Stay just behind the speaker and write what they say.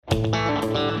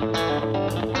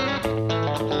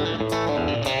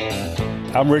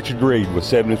I'm Richard Reed with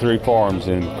 73 Farms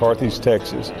in Carthage,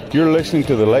 Texas. You're listening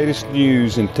to the latest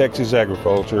news in Texas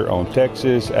agriculture on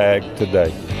Texas Ag Today.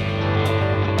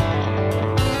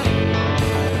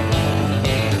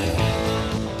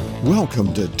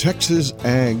 Welcome to Texas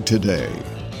Ag Today,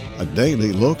 a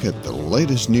daily look at the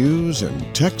latest news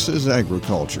in Texas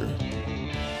agriculture.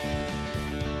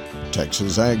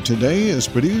 Texas Ag Today is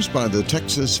produced by the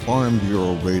Texas Farm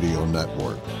Bureau Radio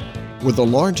Network, with the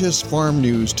largest farm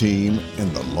news team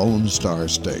in the Lone Star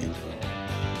State.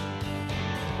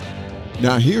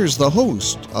 Now here's the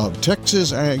host of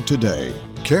Texas Ag Today,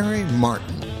 Carrie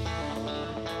Martin.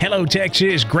 Hello,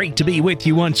 Texas. Great to be with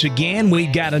you once again.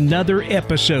 We've got another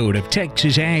episode of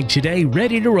Texas Ag Today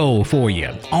ready to roll for you.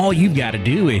 All you've got to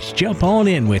do is jump on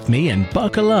in with me and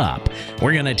buckle up.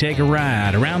 We're going to take a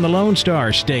ride around the Lone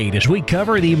Star State as we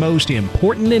cover the most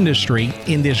important industry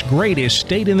in this greatest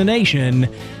state in the nation,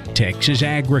 Texas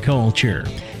agriculture.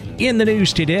 In the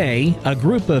news today, a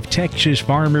group of Texas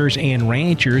farmers and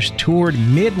ranchers toured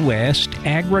Midwest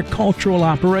agricultural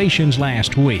operations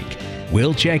last week.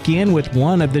 We'll check in with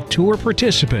one of the tour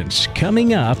participants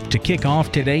coming up to kick off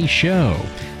today's show.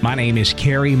 My name is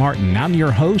Carrie Martin. I'm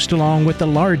your host along with the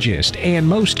largest and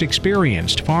most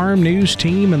experienced farm news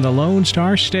team in the Lone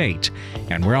Star State.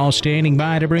 And we're all standing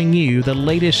by to bring you the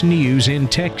latest news in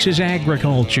Texas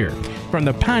agriculture, from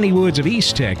the piney woods of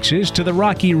East Texas to the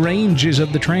rocky ranges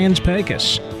of the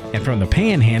Trans-Pecos, and from the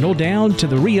Panhandle down to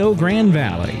the Rio Grande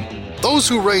Valley. Those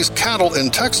who raise cattle in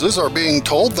Texas are being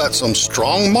told that some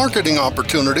strong marketing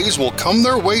opportunities will come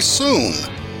their way soon.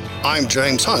 I'm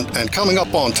James Hunt, and coming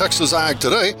up on Texas Ag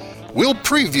Today, we'll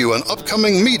preview an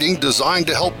upcoming meeting designed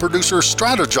to help producers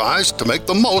strategize to make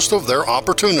the most of their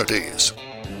opportunities.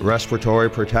 Respiratory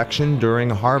protection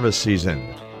during harvest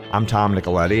season. I'm Tom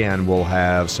Nicoletti, and we'll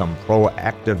have some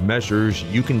proactive measures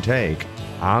you can take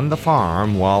on the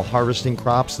farm while harvesting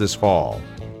crops this fall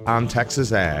on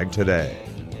Texas Ag Today.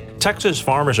 Texas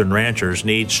farmers and ranchers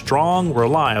need strong,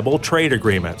 reliable trade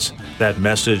agreements. That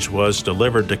message was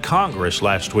delivered to Congress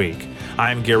last week.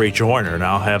 I'm Gary Joyner, and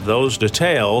I'll have those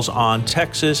details on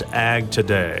Texas Ag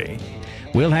Today.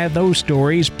 We'll have those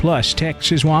stories plus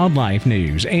Texas wildlife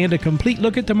news and a complete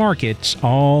look at the markets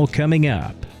all coming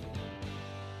up.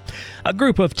 A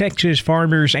group of Texas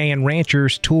farmers and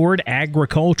ranchers toured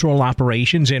agricultural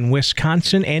operations in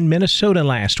Wisconsin and Minnesota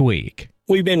last week.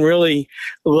 We've been really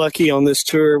lucky on this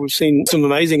tour. We've seen some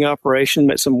amazing operations,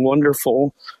 met some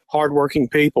wonderful, hardworking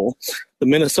people. The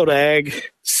Minnesota ag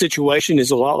situation is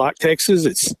a lot like Texas.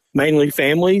 It's mainly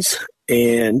families,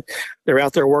 and they're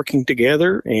out there working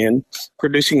together and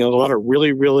producing a lot of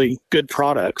really, really good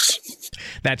products.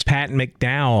 That's Pat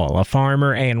McDowell, a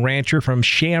farmer and rancher from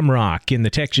Shamrock in the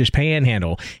Texas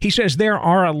Panhandle. He says there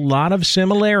are a lot of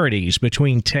similarities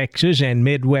between Texas and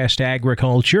Midwest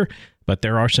agriculture, but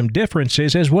there are some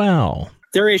differences as well.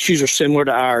 Their issues are similar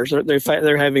to ours.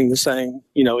 They're having the same,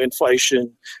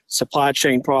 inflation, supply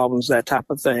chain problems, that type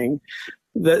of thing.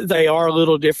 They are a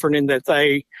little different in that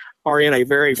they are in a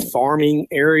very farming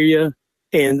area,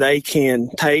 and they can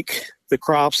take the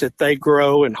crops that they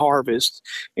grow and harvest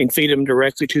and feed them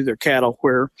directly to their cattle,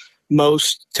 where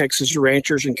most Texas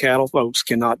ranchers and cattle folks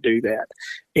cannot do that.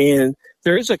 And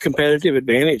there is a competitive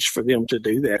advantage for them to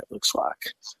do that, it looks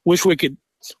like. Wish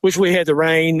we had the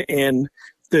rain and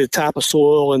the type of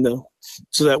soil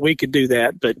so that we could do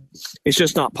that, but it's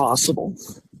just not possible.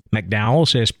 McDowell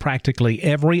says practically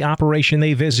every operation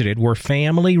they visited were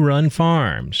family-run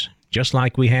farms, just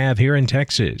like we have here in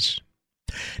Texas.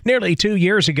 Nearly 2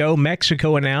 years ago,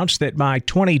 Mexico announced that by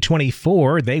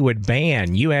 2024, they would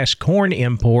ban U.S. corn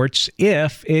imports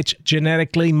if it's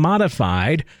genetically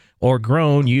modified or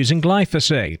grown using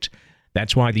glyphosate.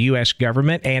 That's why the U.S.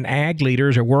 government and ag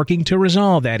leaders are working to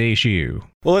resolve that issue.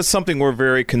 Well, it's something we're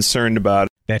very concerned about.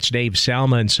 That's Dave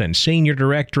Salmonson, Senior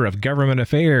Director of Government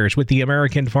Affairs with the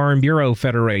American Farm Bureau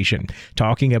Federation,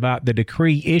 talking about the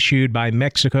decree issued by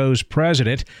Mexico's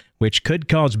president, which could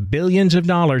cause billions of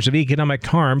dollars of economic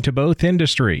harm to both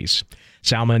industries.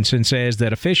 Salmonson says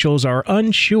that officials are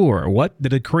unsure what the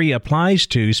decree applies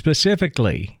to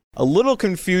specifically. A little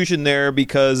confusion there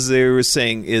because they were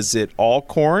saying, is it all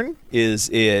corn? Is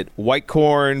it white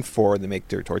corn for they make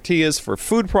their tortillas for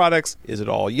food products? Is it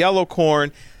all yellow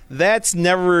corn? That's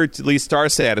never, at least to our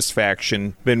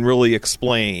satisfaction, been really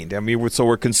explained. I mean, so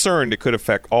we're concerned it could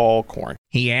affect all corn.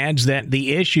 He adds that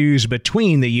the issues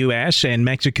between the U.S. and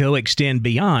Mexico extend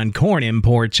beyond corn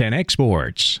imports and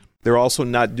exports. They're also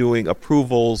not doing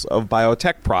approvals of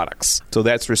biotech products. So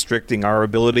that's restricting our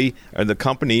ability and the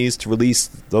companies to release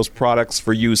those products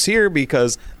for use here,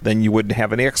 because then you wouldn't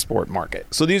have an export market.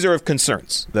 So these are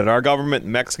concerns that our government,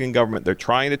 Mexican government, they're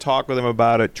trying to talk with them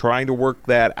about it, trying to work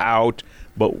that out,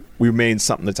 but we remain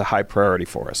something that's a high priority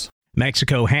for us.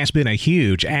 Mexico has been a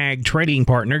huge ag trading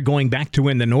partner going back to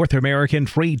when the North American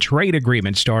Free Trade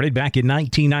Agreement started back in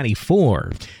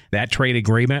 1994. That trade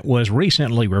agreement was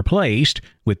recently replaced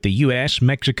with the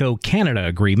U.S.-Mexico-Canada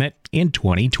agreement in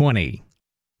 2020.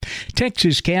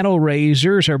 Texas cattle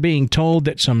raisers are being told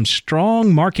that some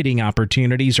strong marketing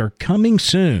opportunities are coming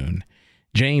soon.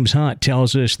 James Hunt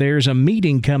tells us there's a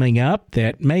meeting coming up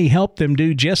that may help them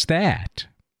do just that.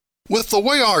 With the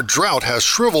way our drought has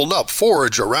shriveled up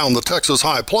forage around the Texas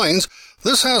High Plains,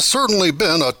 this has certainly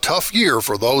been a tough year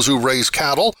for those who raise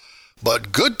cattle,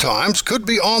 but good times could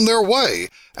be on their way,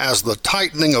 as the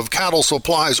tightening of cattle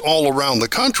supplies all around the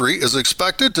country is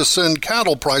expected to send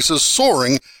cattle prices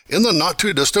soaring in the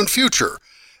not-too-distant future.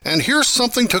 And here's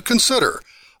something to consider.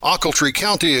 Ochiltree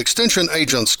County Extension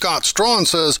Agent Scott Strawn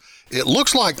says it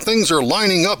looks like things are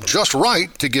lining up just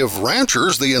right to give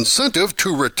ranchers the incentive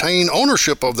to retain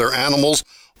ownership of their animals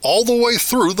all the way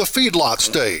through the feedlot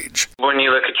stage. When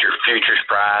you look at your futures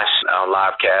price on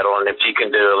live cattle, and if you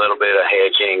can do a little bit of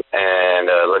hedging and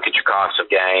look at your cost of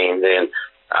gain, then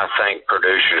I think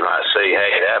producers might see,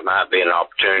 hey, that might be an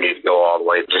opportunity to go all the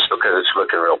way just because it's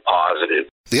looking real positive.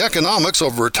 The economics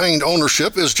of retained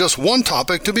ownership is just one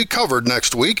topic to be covered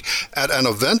next week at an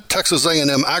event Texas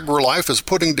A&M AgriLife is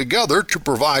putting together to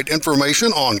provide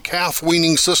information on calf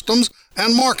weaning systems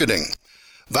and marketing.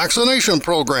 Vaccination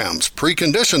programs,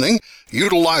 preconditioning,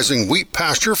 utilizing wheat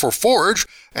pasture for forage,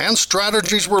 and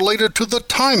strategies related to the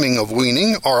timing of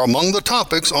weaning are among the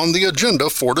topics on the agenda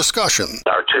for discussion.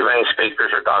 Our two main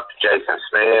speakers are Dr. Jason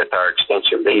Smith, our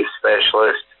extension beef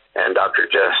specialist, and Dr.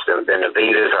 Justin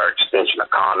Benavides, our extension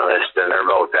economist, and they're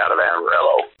both out of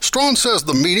Amarillo. Strawn says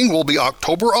the meeting will be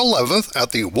October 11th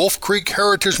at the Wolf Creek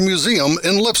Heritage Museum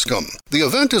in Lipscomb. The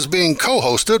event is being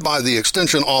co-hosted by the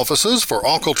extension offices for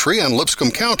Ochiltree and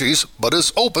Lipscomb counties, but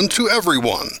is open to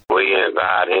everyone. We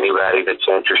invite anybody that's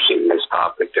interested in this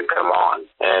topic to come on,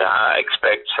 and I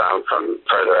expect some from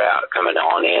further out coming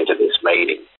on into this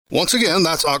meeting. Once again,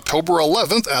 that's October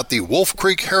 11th at the Wolf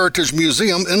Creek Heritage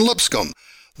Museum in Lipscomb.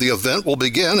 The event will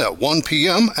begin at 1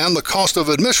 p.m. and the cost of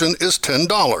admission is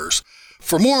 $10.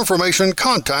 For more information,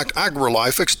 contact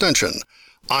AgriLife Extension.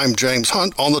 I'm James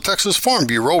Hunt on the Texas Farm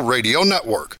Bureau Radio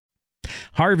Network.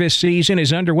 Harvest season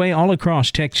is underway all across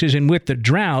Texas, and with the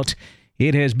drought,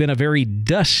 it has been a very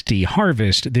dusty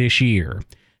harvest this year.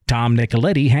 Tom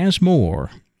Nicoletti has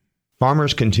more.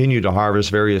 Farmers continue to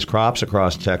harvest various crops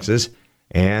across Texas,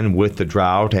 and with the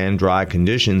drought and dry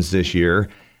conditions this year,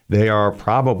 they are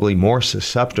probably more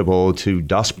susceptible to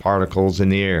dust particles in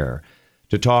the air.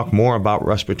 To talk more about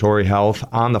respiratory health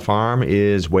on the farm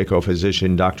is Waco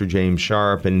physician Dr. James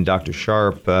Sharp. And Dr.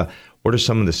 Sharp, what are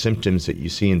some of the symptoms that you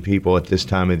see in people at this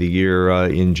time of the year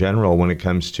in general when it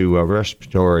comes to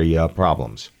respiratory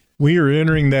problems? We are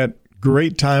entering that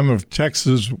great time of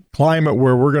Texas climate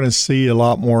where we're going to see a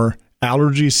lot more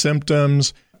allergy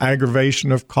symptoms,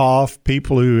 aggravation of cough,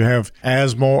 people who have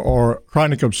asthma or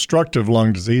chronic obstructive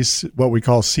lung disease, what we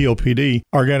call COPD,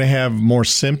 are going to have more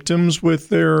symptoms with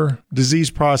their disease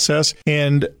process.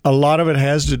 And a lot of it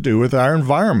has to do with our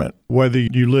environment. Whether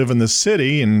you live in the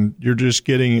city and you're just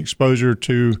getting exposure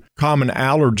to common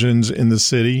allergens in the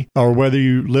city, or whether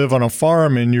you live on a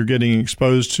farm and you're getting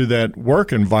exposed to that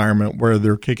work environment where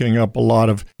they're kicking up a lot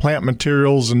of plant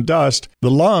materials and dust,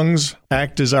 the lungs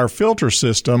act as our filter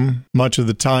system much of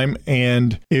the time.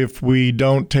 And if we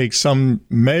don't take some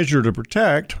measure to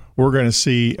protect, we're going to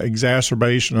see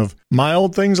exacerbation of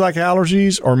mild things like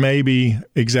allergies or maybe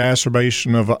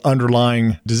exacerbation of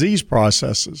underlying disease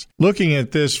processes. Looking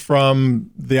at this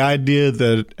from the idea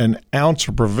that an ounce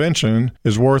of prevention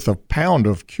is worth a pound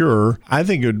of cure, I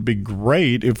think it would be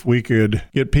great if we could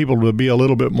get people to be a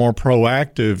little bit more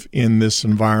proactive in this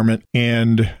environment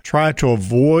and try to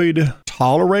avoid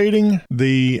tolerating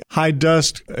the high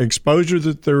dust exposure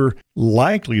that they're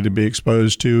likely to be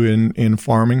exposed to in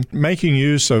farming, making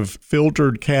use of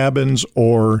filtered cabins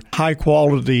or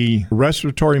high-quality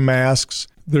respiratory masks.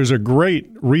 There's a great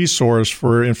resource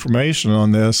for information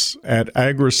on this at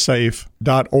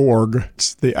agrisafe.org.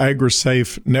 It's the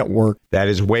AgriSafe Network. That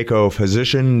is Waco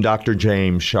physician Dr.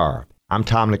 James Sharp. I'm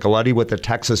Tom Nicoletti with the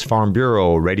Texas Farm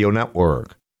Bureau Radio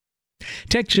Network.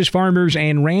 Texas farmers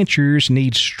and ranchers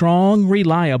need strong,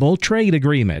 reliable trade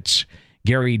agreements.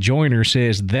 Gary Joyner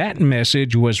says that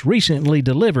message was recently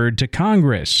delivered to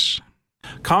Congress.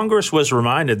 Congress was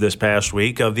reminded this past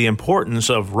week of the importance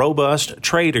of robust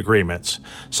trade agreements.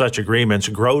 Such agreements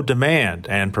grow demand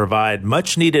and provide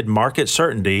much-needed market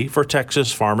certainty for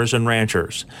Texas farmers and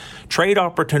ranchers. Trade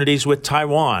opportunities with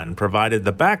Taiwan provided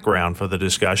the background for the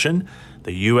discussion.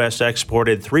 The U.S.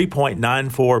 exported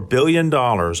 $3.94 billion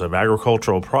of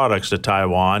agricultural products to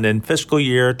Taiwan in fiscal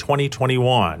year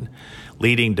 2021.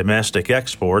 Leading domestic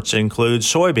exports include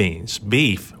soybeans,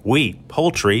 beef, wheat,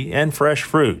 poultry, and fresh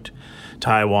fruit.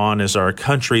 Taiwan is our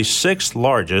country's sixth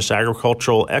largest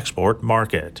agricultural export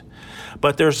market.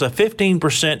 But there's a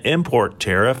 15% import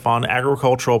tariff on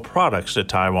agricultural products to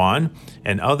Taiwan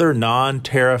and other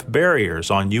non-tariff barriers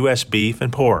on U.S. beef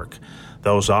and pork.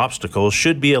 Those obstacles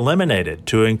should be eliminated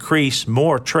to increase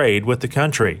more trade with the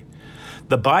country.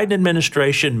 The Biden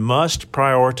administration must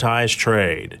prioritize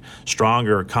trade.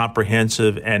 Stronger,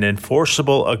 comprehensive, and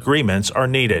enforceable agreements are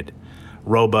needed.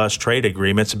 Robust trade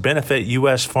agreements benefit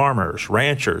U.S. farmers,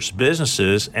 ranchers,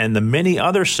 businesses, and the many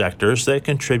other sectors that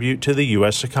contribute to the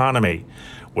U.S. economy.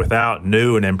 Without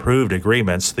new and improved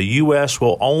agreements, the U.S.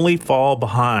 will only fall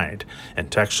behind,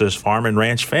 and Texas farm and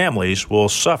ranch families will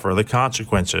suffer the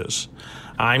consequences.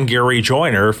 I'm Gary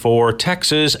Joyner for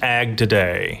Texas Ag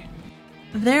Today.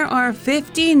 There are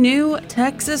 50 new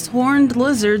Texas horned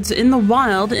lizards in the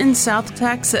wild in South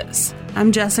Texas.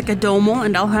 I'm Jessica Domel,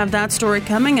 and I'll have that story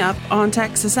coming up on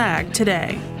Texas Ag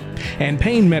Today. And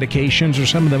pain medications are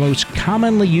some of the most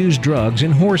commonly used drugs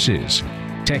in horses.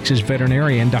 Texas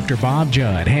veterinarian Dr. Bob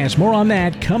Judd has more on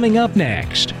that coming up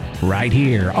next, right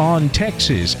here on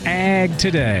Texas Ag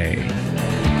Today.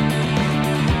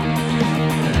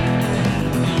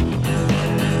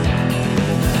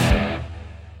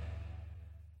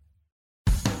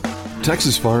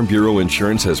 Texas Farm Bureau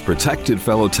Insurance has protected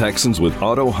fellow Texans with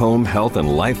auto, home, health,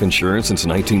 and life insurance since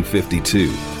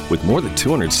 1952. With more than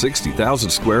 260,000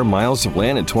 square miles of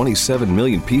land and 27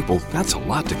 million people, that's a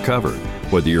lot to cover.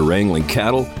 Whether you're wrangling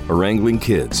cattle or wrangling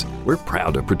kids, we're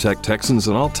proud to protect Texans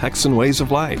in all Texan ways of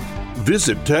life.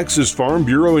 Visit Texas Farm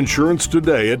Bureau Insurance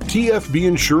today at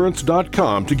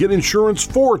tfbinsurance.com to get insurance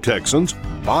for Texans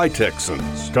by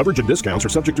Texans. Coverage and discounts are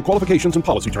subject to qualifications and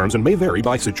policy terms and may vary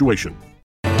by situation.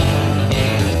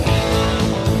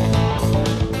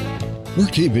 We're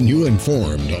keeping you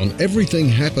informed on everything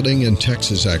happening in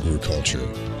Texas agriculture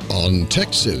on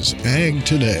Texas Ag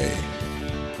Today.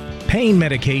 Pain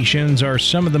medications are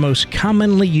some of the most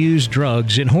commonly used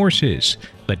drugs in horses,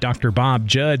 but Dr. Bob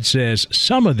Judd says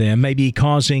some of them may be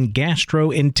causing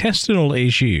gastrointestinal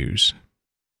issues.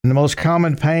 The most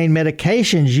common pain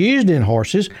medications used in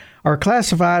horses are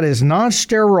classified as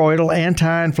non-steroidal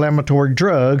anti-inflammatory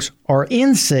drugs, or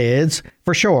NSAIDs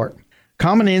for short.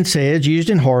 Common NSAIDs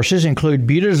used in horses include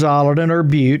butazolidine or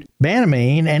bute,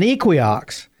 Banamine, and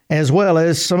Equiox, as well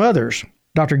as some others.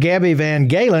 Dr. Gabby Van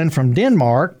Galen from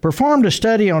Denmark performed a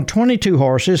study on 22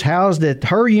 horses housed at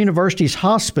her university's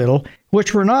hospital,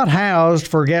 which were not housed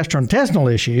for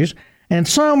gastrointestinal issues, and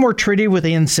some were treated with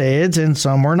NSAIDs and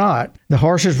some were not. The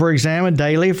horses were examined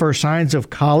daily for signs of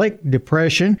colic,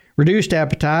 depression, reduced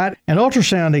appetite, and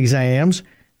ultrasound exams.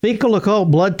 Fecal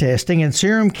occult blood testing and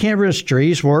serum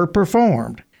chemistries were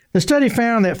performed. The study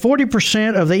found that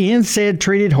 40% of the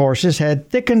NSAID-treated horses had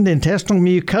thickened intestinal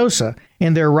mucosa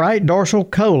in their right dorsal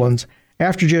colons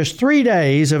after just 3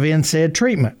 days of NSAID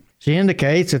treatment. She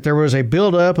indicates that there was a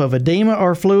buildup of edema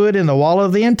or fluid in the wall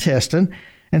of the intestine,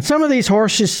 and some of these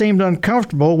horses seemed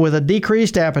uncomfortable with a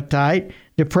decreased appetite,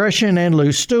 depression, and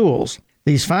loose stools.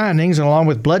 These findings, along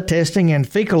with blood testing and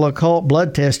fecal occult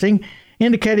blood testing,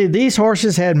 indicated these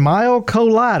horses had mild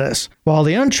colitis, while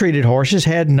the untreated horses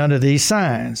had none of these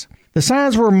signs. The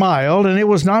signs were mild, and it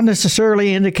was not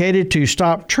necessarily indicated to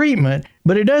stop treatment,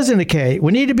 but it does indicate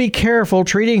we need to be careful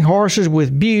treating horses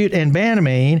with bute and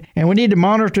Banamine, and we need to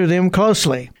monitor them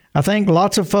closely. I think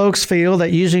lots of folks feel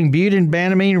that using bute and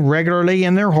Banamine regularly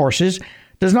in their horses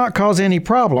does not cause any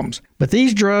problems, but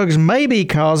these drugs may be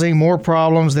causing more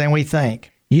problems than we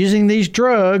think. Using these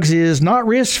drugs is not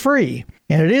risk-free,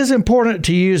 and it is important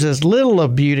to use as little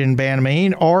of bute and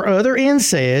Banamine or other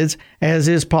NSAIDs as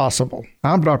is possible.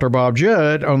 I'm Dr. Bob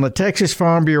Judd on the Texas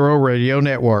Farm Bureau Radio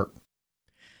Network.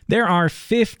 There are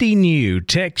 50 new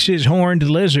Texas horned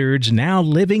lizards now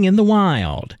living in the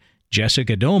wild.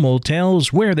 Jessica Domel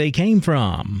tells where they came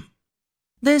from.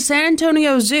 The San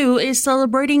Antonio Zoo is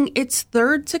celebrating its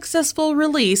third successful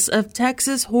release of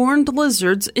Texas horned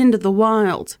lizards into the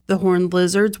wild. The horned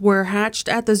lizards were hatched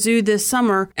at the zoo this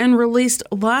summer and released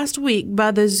last week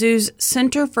by the zoo's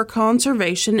Center for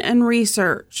Conservation and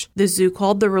Research. The zoo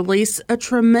called the release a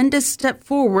tremendous step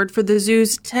forward for the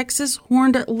zoo's Texas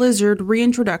horned lizard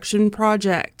reintroduction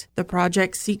project. The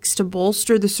project seeks to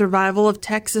bolster the survival of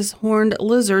Texas horned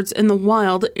lizards in the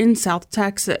wild in South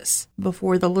Texas.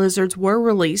 Before the lizards were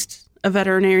released, a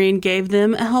veterinarian gave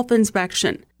them a health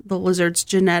inspection. The lizards'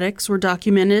 genetics were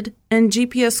documented, and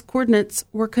GPS coordinates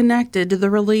were connected to the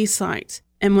release site.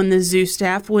 And when the zoo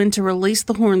staff went to release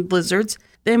the horned lizards,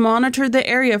 they monitored the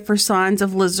area for signs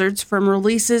of lizards from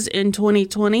releases in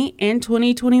 2020 and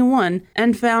 2021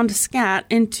 and found scat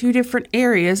in 2 different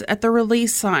areas at the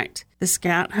release site. The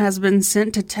scat has been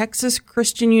sent to Texas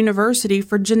Christian University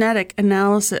for genetic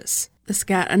analysis. The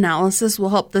scat analysis will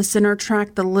help the center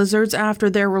track the lizards after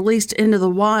they're released into the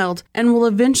wild and will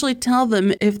eventually tell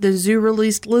them if the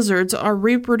zoo-released lizards are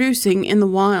reproducing in the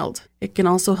wild. It can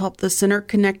also help the center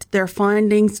connect their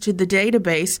findings to the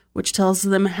database, which tells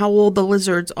them how old the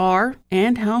lizards are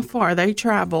and how far they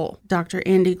travel. Dr.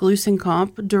 Andy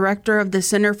Glusenkamp, director of the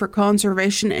Center for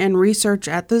Conservation and Research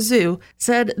at the zoo,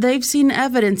 said they've seen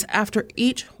evidence after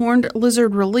each horned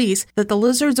lizard release that the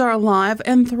lizards are alive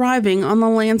and thriving on the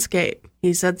landscape.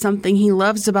 He said something he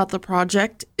loves about the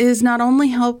project is not only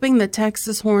helping the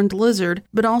Texas horned lizard,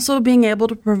 but also being able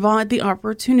to provide the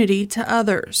opportunity to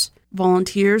others.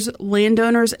 Volunteers,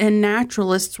 landowners, and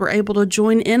naturalists were able to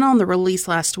join in on the release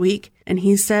last week, and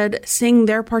he said seeing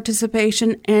their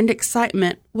participation and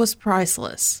excitement was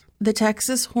priceless. The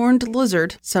Texas horned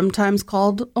lizard, sometimes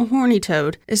called a horny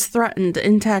toad, is threatened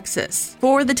in Texas.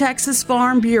 For the Texas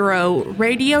Farm Bureau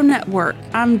Radio Network,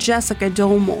 I'm Jessica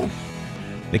Domel.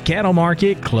 The cattle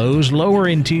market closed lower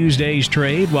in Tuesday's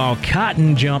trade while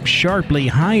cotton jumped sharply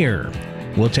higher.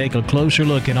 We'll take a closer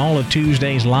look at all of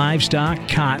Tuesday's livestock,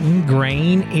 cotton,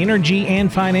 grain, energy, and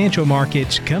financial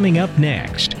markets coming up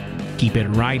next. Keep it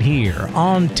right here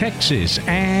on Texas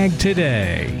Ag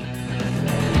Today.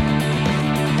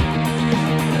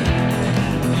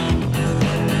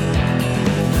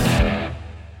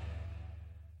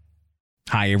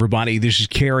 Hi, everybody. This is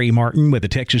Kerry Martin with the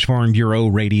Texas Farm Bureau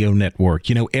Radio Network.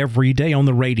 You know, every day on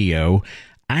the radio,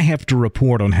 I have to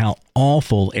report on how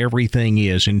awful everything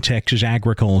is in Texas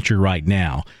agriculture right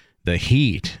now. The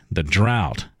heat, the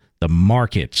drought, the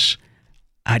markets.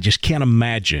 I just can't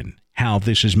imagine how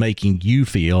this is making you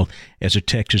feel as a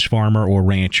Texas farmer or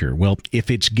rancher. Well, if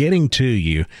it's getting to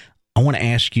you, I want to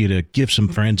ask you to give some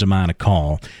friends of mine a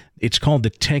call. It's called the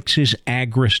Texas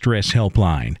Agri-Stress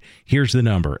Helpline. Here's the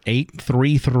number,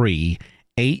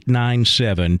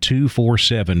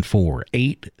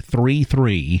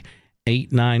 833-897-2474,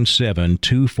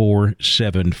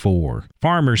 833-897-2474.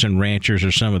 Farmers and ranchers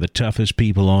are some of the toughest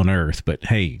people on earth, but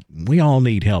hey, we all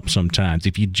need help sometimes.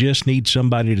 If you just need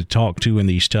somebody to talk to in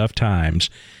these tough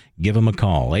times, give them a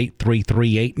call,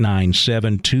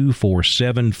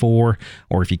 833-897-2474,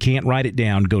 or if you can't write it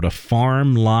down, go to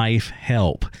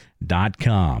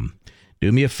farmlifehelp.com.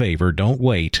 Do me a favor, don't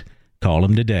wait. Call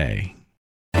them today.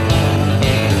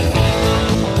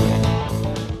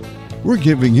 We're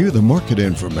giving you the market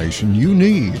information you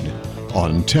need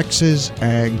on Texas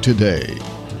Ag Today.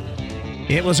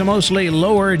 It was a mostly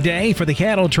lower day for the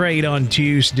cattle trade on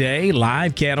Tuesday.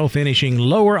 Live cattle finishing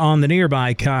lower on the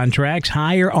nearby contracts,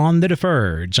 higher on the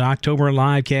deferreds. October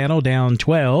live cattle down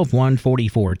 12,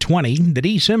 144.20. The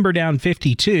December down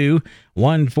 52,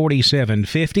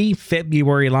 147.50.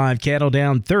 February live cattle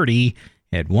down 30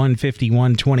 at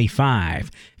 151.25.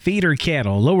 Feeder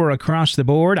cattle lower across the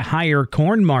board. A higher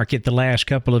corn market the last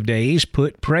couple of days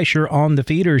put pressure on the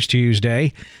feeders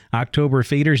Tuesday. October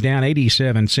feeders down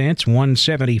 87 cents,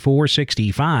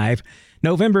 174.65.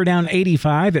 November down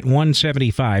 85 at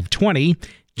 175.20.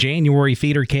 January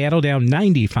feeder cattle down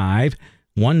 95,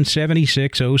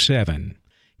 176.07.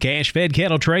 Cash fed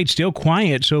cattle trade still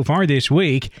quiet so far this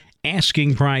week.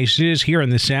 Asking prices here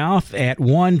in the south at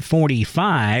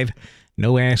 145.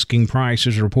 No asking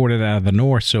prices reported out of the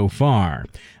north so far.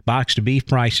 Boxed beef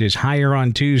prices higher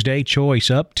on Tuesday. Choice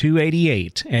up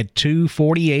 $2.88 at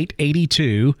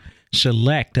 $248.82.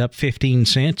 Select up 15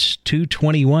 cents,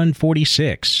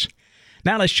 $221.46.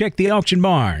 Now let's check the auction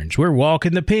barns. We're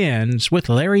walking the pens with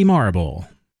Larry Marble.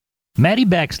 Maddie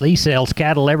Bexley sells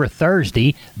cattle every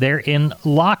Thursday. They're in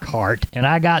Lockhart, and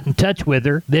I got in touch with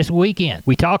her this weekend.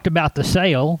 We talked about the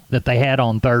sale that they had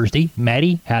on Thursday.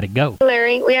 Maddie, how'd it go? Larry,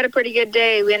 Larry. We had a pretty good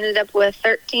day. We ended up with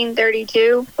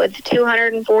 1332 with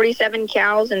 247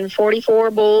 cows and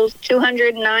 44 bulls,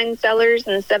 209 sellers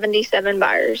and 77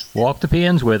 buyers. Walk the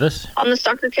pens with us. On the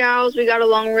stocker cows, we got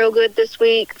along real good this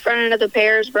week. Front end of the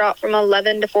pairs brought from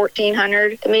 11 to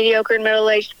 1400. The mediocre and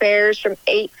middle-aged pairs from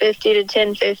 850 to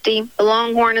 1050. The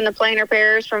longhorn and the plainer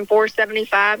pairs from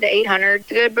 475 to 800.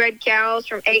 The good bred cows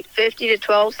from 850 to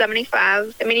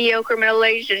 1275. The mediocre,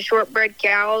 middle-aged, and short-bred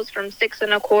cows from 6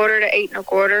 1/4 to 8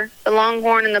 1/4. The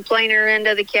longhorn and the plainer end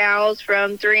of the cows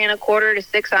from 3 1/4 to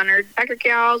 600. Packer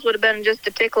cows would have been just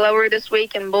a tick lower this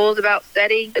week, and bulls about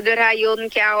steady. The good high-yielding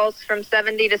cows from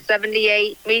 70 to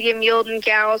 78. Medium-yielding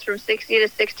cows from 60 to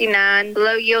 69. The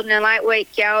low-yielding and lightweight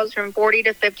cows from 40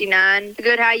 to 59. The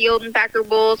good high-yielding Packer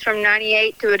bulls from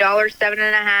 98 to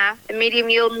 $1.07.5. The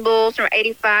medium-yielding bulls from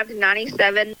 85 to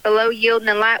 97. The low-yielding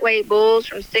and lightweight bulls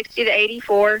from 60 to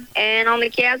 84. And on the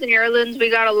calves and yearlings, we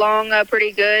got along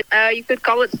pretty good. You could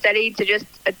call it steady to just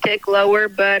a tick lower,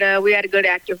 but we had a good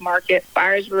active market.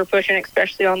 Buyers were pushing,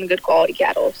 especially on the good quality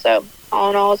cattle. So all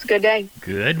in all, it's a good day.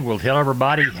 Good. We'll tell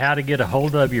everybody how to get a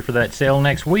hold of you for that sale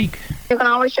next week. You can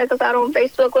always check us out on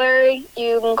Facebook, Larry.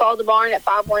 You can call the barn at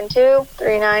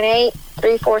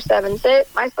 512-398-3476.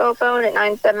 My cell phone at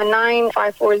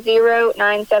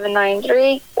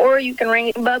 979-540-9793. Or you can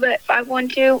ring Bubba at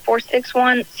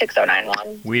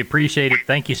 512-461-6091. We appreciate it.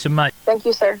 Thank you so much. Thank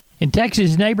you, sir. And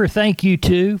Texas neighbor, thank you,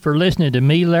 too, for listening to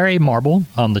me, Larry Marble,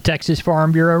 on the Texas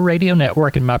Farm Bureau Radio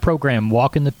Network and my program,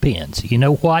 Walking the Pens. You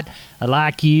know what? I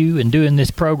like you and doing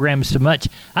this program so much,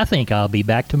 I think I'll be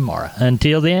back tomorrow.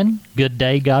 Until then, good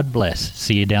day. God bless.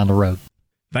 See you down the road.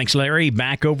 Thanks, Larry.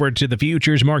 Back over to the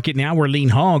futures market now, where lean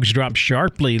hogs dropped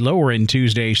sharply lower in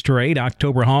Tuesday's trade.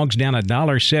 October hogs down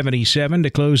 $1.77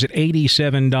 to close at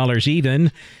 $87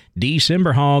 even.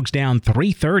 December hogs down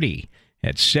 $3.30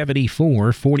 at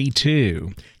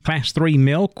 $74.42. Class 3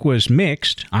 milk was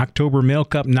mixed. October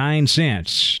milk up 9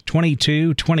 cents,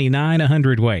 $22.29 a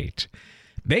hundredweight.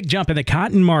 Big jump in the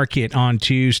cotton market on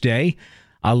Tuesday.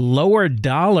 A lower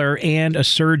dollar and a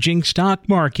surging stock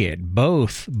market,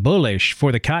 both bullish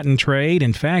for the cotton trade.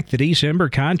 In fact, the December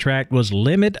contract was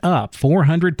limit up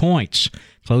 400 points,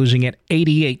 closing at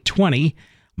 88.20.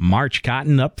 March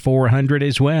cotton up 400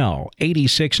 as well,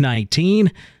 86.19.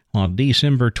 While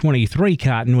December 23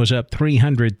 cotton was up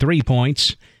 303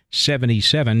 points,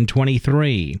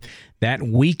 77.23. That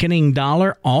weakening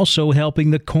dollar also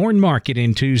helping the corn market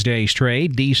in Tuesday's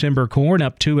trade. December corn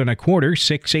up 2 1/4,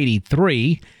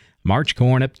 683. March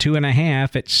corn up 2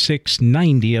 1/2 at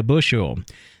 690 a bushel.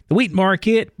 The wheat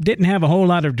market didn't have a whole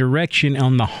lot of direction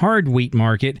on the hard wheat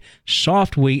market.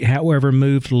 Soft wheat, however,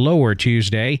 moved lower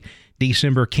Tuesday.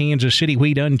 December Kansas City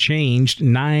wheat unchanged,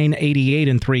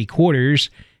 988 3/4.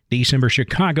 December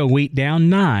Chicago wheat down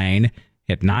 9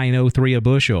 at 903 a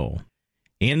bushel.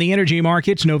 In the energy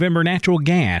markets, November natural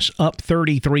gas up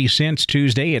 33 cents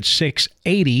Tuesday at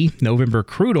 680. November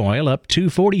crude oil up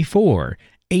 244,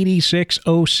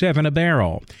 86.07 a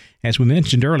barrel. As we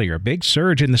mentioned earlier, big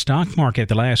surge in the stock market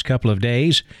the last couple of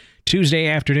days. Tuesday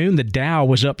afternoon, the Dow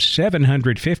was up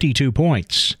 752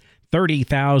 points,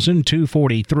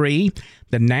 30,243.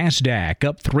 The NASDAQ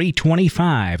up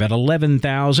 325 at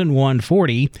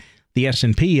 11,140. The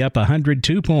S&P up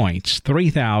 102 points,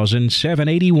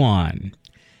 3,781.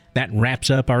 That wraps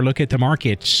up our look at the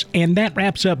markets, and that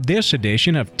wraps up this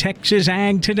edition of Texas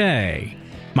Ag Today.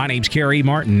 My name's Kerry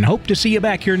Martin. Hope to see you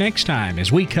back here next time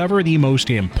as we cover the most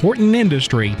important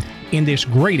industry in this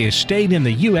greatest state in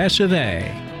the U.S. of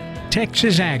A.,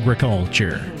 Texas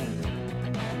agriculture.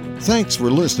 Thanks for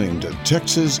listening to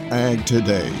Texas Ag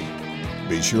Today.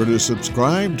 Be sure to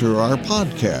subscribe to our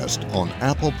podcast on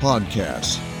Apple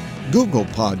Podcasts, Google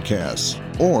Podcasts,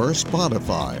 or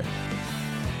Spotify.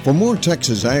 For more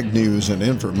Texas Ag news and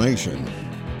information,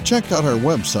 check out our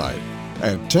website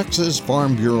at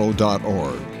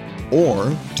texasfarmbureau.org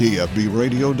or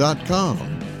tfbradio.com.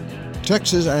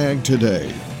 Texas Ag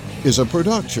Today is a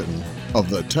production of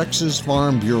the Texas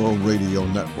Farm Bureau Radio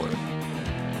Network.